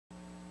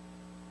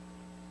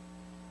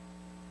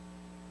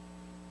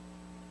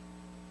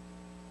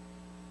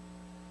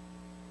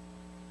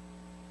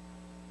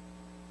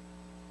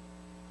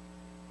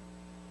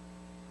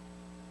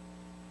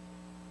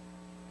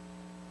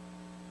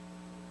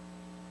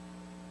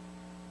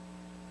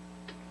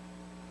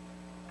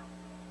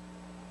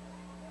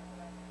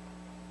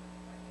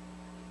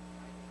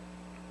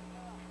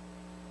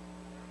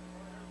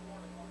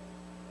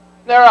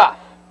They're off.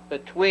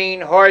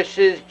 Between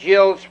horses,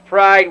 Jill's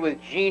Pride with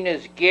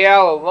Gina's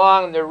Gal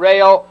along the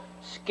rail.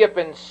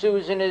 Skipping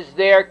Susan is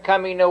there,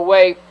 coming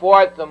away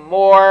fourth. The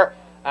more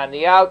on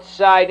the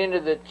outside into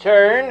the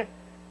turn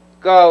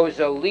goes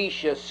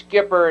Alicia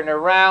Skipper, and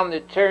around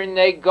the turn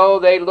they go.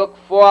 They look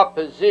for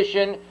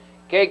position,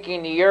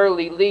 taking the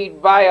early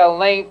lead by a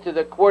length to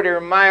the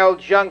quarter-mile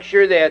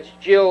juncture. That's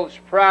Jill's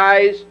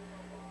Prize.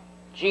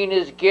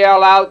 Gina's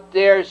Gal out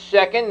there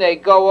second. They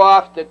go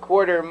off the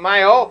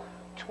quarter-mile,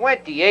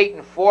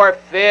 28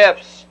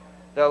 4/5.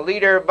 The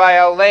leader by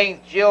a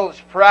length,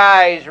 Jill's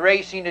Prize,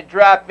 racing to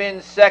drop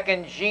in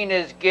second.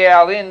 Gina's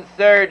Gal in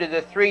third to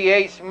the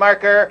 3/8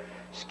 marker.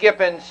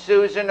 Skipping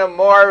Susan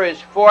Amore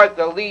is fourth.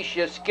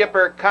 Alicia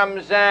Skipper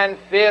comes on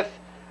fifth.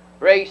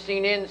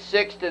 Racing in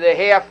sixth to the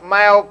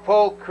half-mile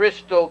pole,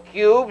 Crystal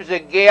Cubes. A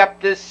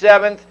gap to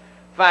seventh.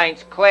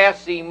 Finds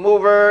Classy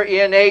Mover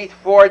in eighth.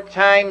 4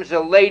 times a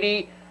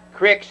lady.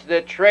 Cricks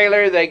the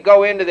trailer. They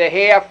go into the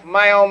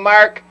half-mile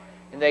mark,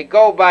 and they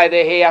go by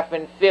the half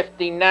in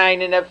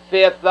 59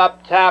 1/5.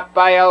 Up top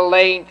by a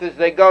length as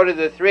they go to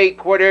the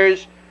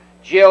 3/4.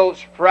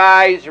 Jill's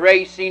Prize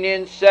racing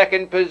in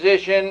second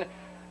position.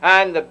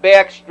 On the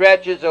back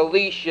stretch is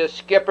Alicia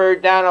Skipper.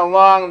 Down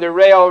along the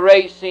rail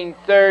racing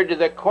third to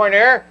the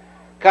corner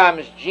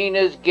comes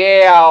Gina's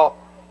Gal.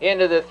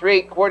 Into the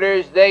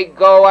 3/4 they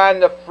go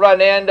on the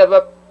front end of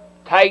a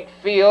tight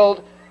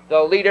field.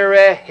 The leader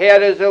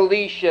ahead is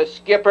Alicia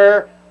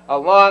Skipper.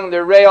 Along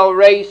the rail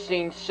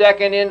racing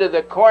second into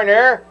the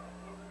corner,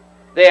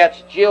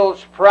 that's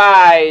Jill's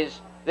Prize.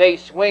 They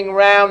swing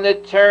round the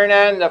turn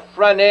on the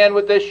front end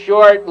with the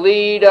short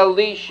lead,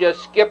 Alicia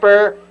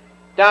Skipper.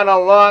 Down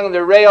along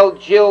the rail,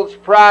 Jill's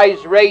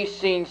Prize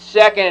racing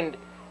second.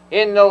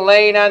 In the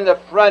lane on the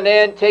front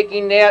end,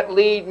 taking that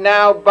lead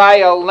now by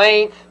a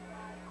length.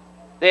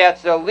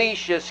 That's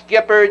Alicia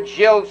Skipper.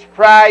 Jill's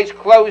Prize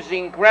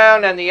closing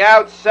ground on the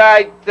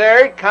outside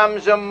third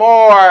comes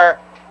Amore.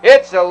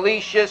 It's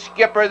Alicia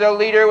Skipper, the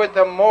leader, with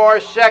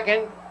Amore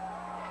second.